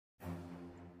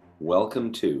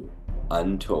Welcome to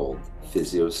Untold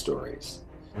Physio Stories,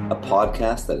 a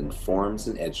podcast that informs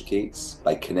and educates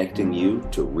by connecting you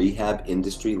to rehab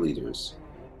industry leaders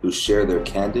who share their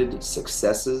candid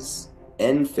successes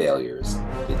and failures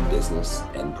in business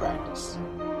and practice.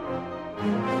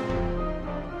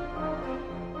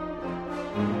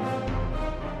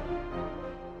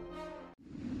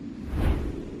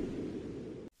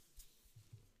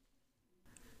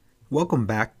 Welcome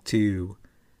back to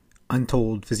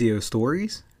Untold Physio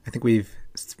Stories. I think we've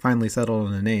finally settled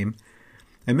on a name.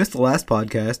 I missed the last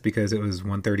podcast because it was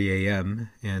 1:30 a.m.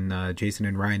 and Jason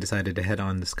and Ryan decided to head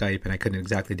on to Skype, and I couldn't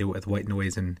exactly do it with white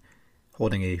noise and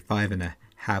holding a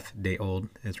 5.5-day-old,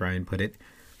 as Ryan put it.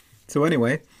 So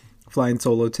anyway, flying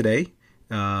solo today.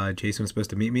 Jason was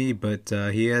supposed to meet me, but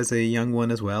he has a young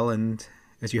one as well, and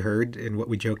as you heard in what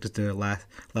we joked at the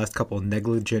last couple of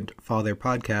negligent father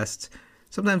podcasts,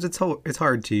 sometimes it's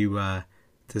hard to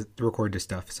record this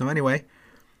stuff. So anyway,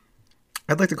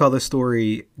 I'd like to call this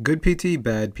story Good PT,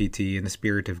 Bad PT in the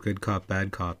spirit of Good Cop,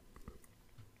 Bad Cop.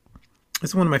 This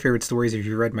is one of my favorite stories. If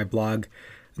you read my blog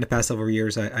in the past several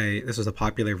years, this was a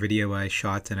popular video I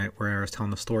shot where I was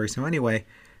telling the story. So anyway,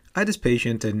 I had this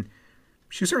patient, and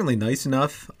she was certainly nice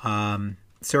enough.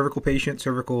 Cervical patient,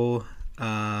 cervical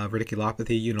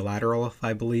radiculopathy, unilateral,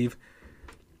 I believe.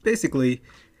 Basically,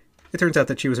 it turns out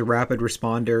that she was a rapid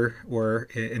responder, or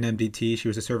an MDT. She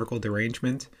was a cervical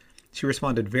derangement. She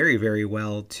responded very, very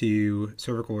well to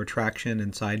cervical retraction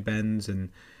and side bends,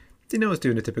 and was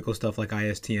doing the typical stuff like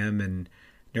ISTM and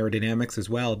neurodynamics as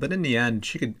well. But in the end,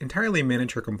 she could entirely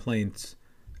manage her complaints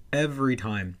every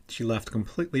time. She left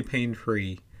completely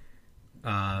pain-free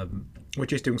with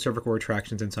just doing cervical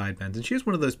retractions and side bends. And she was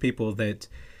one of those people that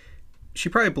she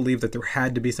probably believed that there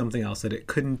had to be something else, that it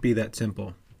couldn't be that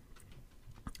simple.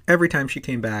 Every time she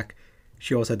came back,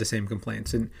 she always had the same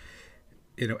complaints. And,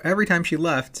 every time she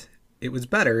left, it was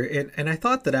better. And I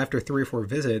thought that after 3 or 4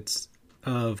 visits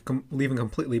of leaving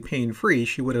completely pain-free,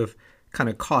 she would have kind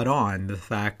of caught on the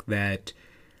fact that,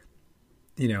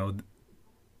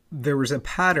 there was a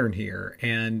pattern here.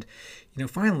 And,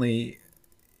 finally,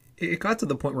 it got to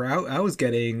the point where I was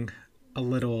getting a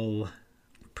little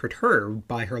perturbed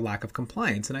by her lack of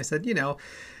compliance. And I said, ma'am,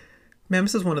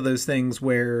 this is one of those things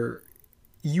where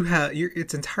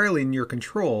it's entirely in your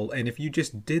control, and if you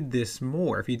just did this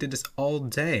more, if you did this all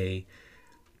day,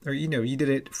 or you did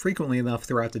it frequently enough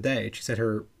throughout the day. She said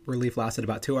her relief lasted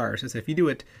about 2 hours. I said if you do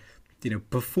it,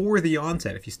 before the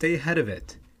onset, if you stay ahead of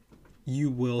it, you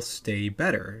will stay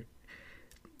better.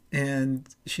 And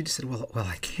she just said, well,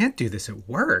 I can't do this at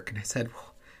work. And I said,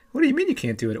 well, what do you mean you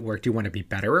can't do it at work? Do you want to be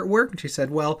better at work? And she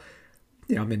said, well,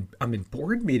 I'm in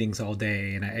board meetings all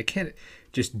day, and I can't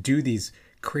just do these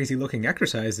crazy looking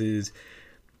exercises,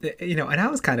 and I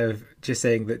was kind of just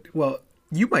saying that, well,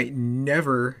 you might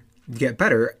never get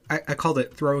better. I called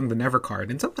it throwing the never card.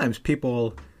 And sometimes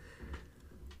people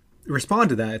respond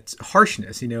to that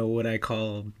harshness, what I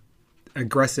call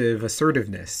aggressive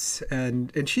assertiveness.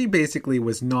 And she basically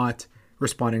was not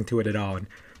responding to it at all. And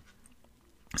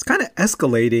it's kind of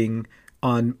escalating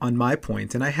on my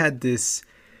point. And I had this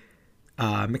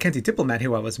Mackenzie diplomat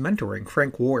who I was mentoring,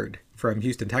 Frank Ward from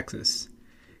Houston, Texas.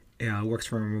 Works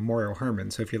for Memorial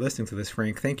Hermann. So if you're listening to this,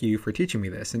 Frank, thank you for teaching me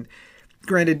this. And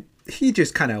granted, he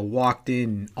just kind of walked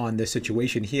in on this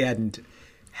situation. He hadn't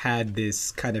had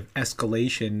this kind of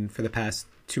escalation for the past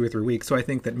 2 or 3 weeks. So I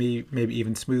think that maybe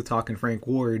even smooth talking Frank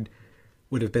Ward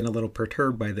would have been a little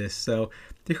perturbed by this. So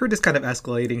he heard this kind of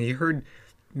escalating. He heard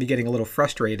me getting a little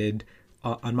frustrated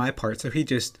on my part. So he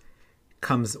just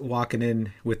comes walking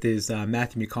in with his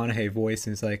Matthew McConaughey voice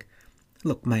and is like,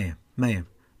 look, ma'am,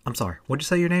 I'm sorry. What'd you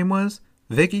say your name was?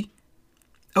 Vicky?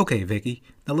 Okay, Vicky.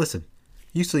 Now listen.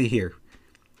 You see here.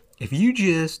 If you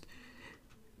just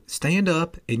stand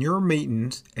up in your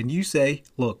meetings and you say,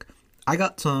 look, I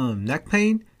got some neck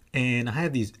pain and I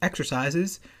have these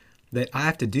exercises that I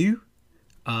have to do,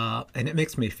 and it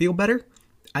makes me feel better.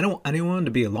 I don't want anyone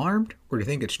to be alarmed or to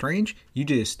think it's strange. You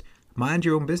just mind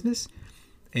your own business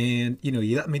and,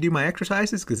 you let me do my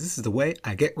exercises because this is the way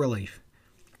I get relief.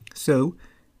 So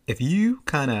if you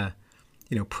kind of,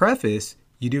 preface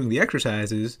you doing the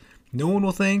exercises, no one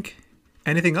will think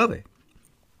anything of it.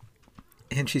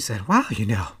 And she said, wow,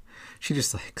 she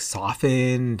just like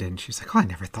softened, and she's like, oh, I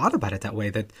never thought about it that way.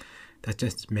 That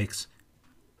just makes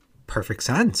perfect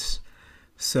sense.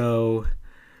 So,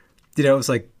 it was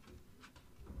like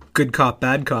good cop,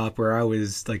 bad cop, where I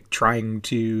was like trying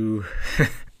to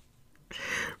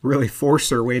really force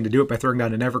her way into do it by throwing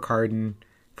down a never card, and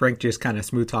Frank just kind of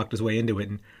smooth talked his way into it.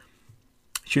 And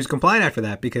she was compliant after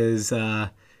that because it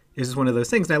was one of those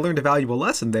things. And I learned a valuable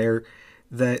lesson there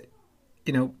that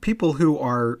people who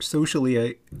are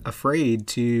socially afraid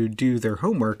to do their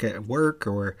homework at work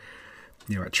or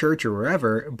at church or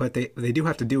wherever, but they do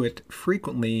have to do it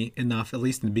frequently enough, at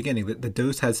least in the beginning, that the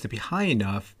dose has to be high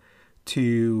enough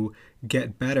to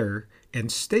get better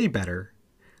and stay better.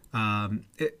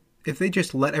 If they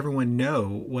just let everyone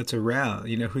know what's around,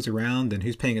 who's around and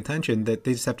who's paying attention, that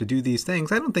they just have to do these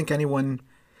things, I don't think anyone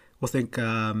will think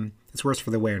it's worse for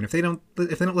the wear. And if they don't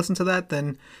listen to that,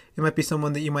 then it might be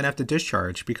someone that you might have to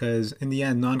discharge, because in the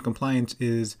end, non-compliance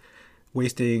is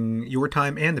wasting your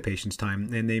time and the patient's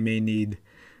time, and they may need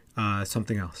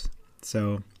something else.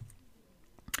 So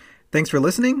thanks for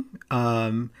listening.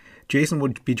 Jason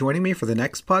will be joining me for the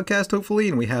next podcast, hopefully,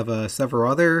 and we have several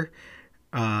other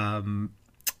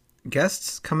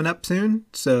guests coming up soon.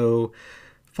 So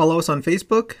follow us on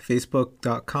Facebook,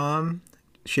 facebook.com,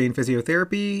 Shane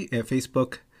Physiotherapy, and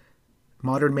Facebook,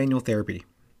 Modern Manual Therapy.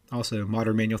 Also,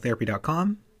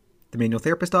 modernmanualtherapy.com,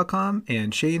 themanualtherapist.com,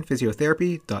 and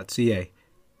shanephysiotherapy.ca.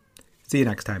 See you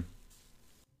next time.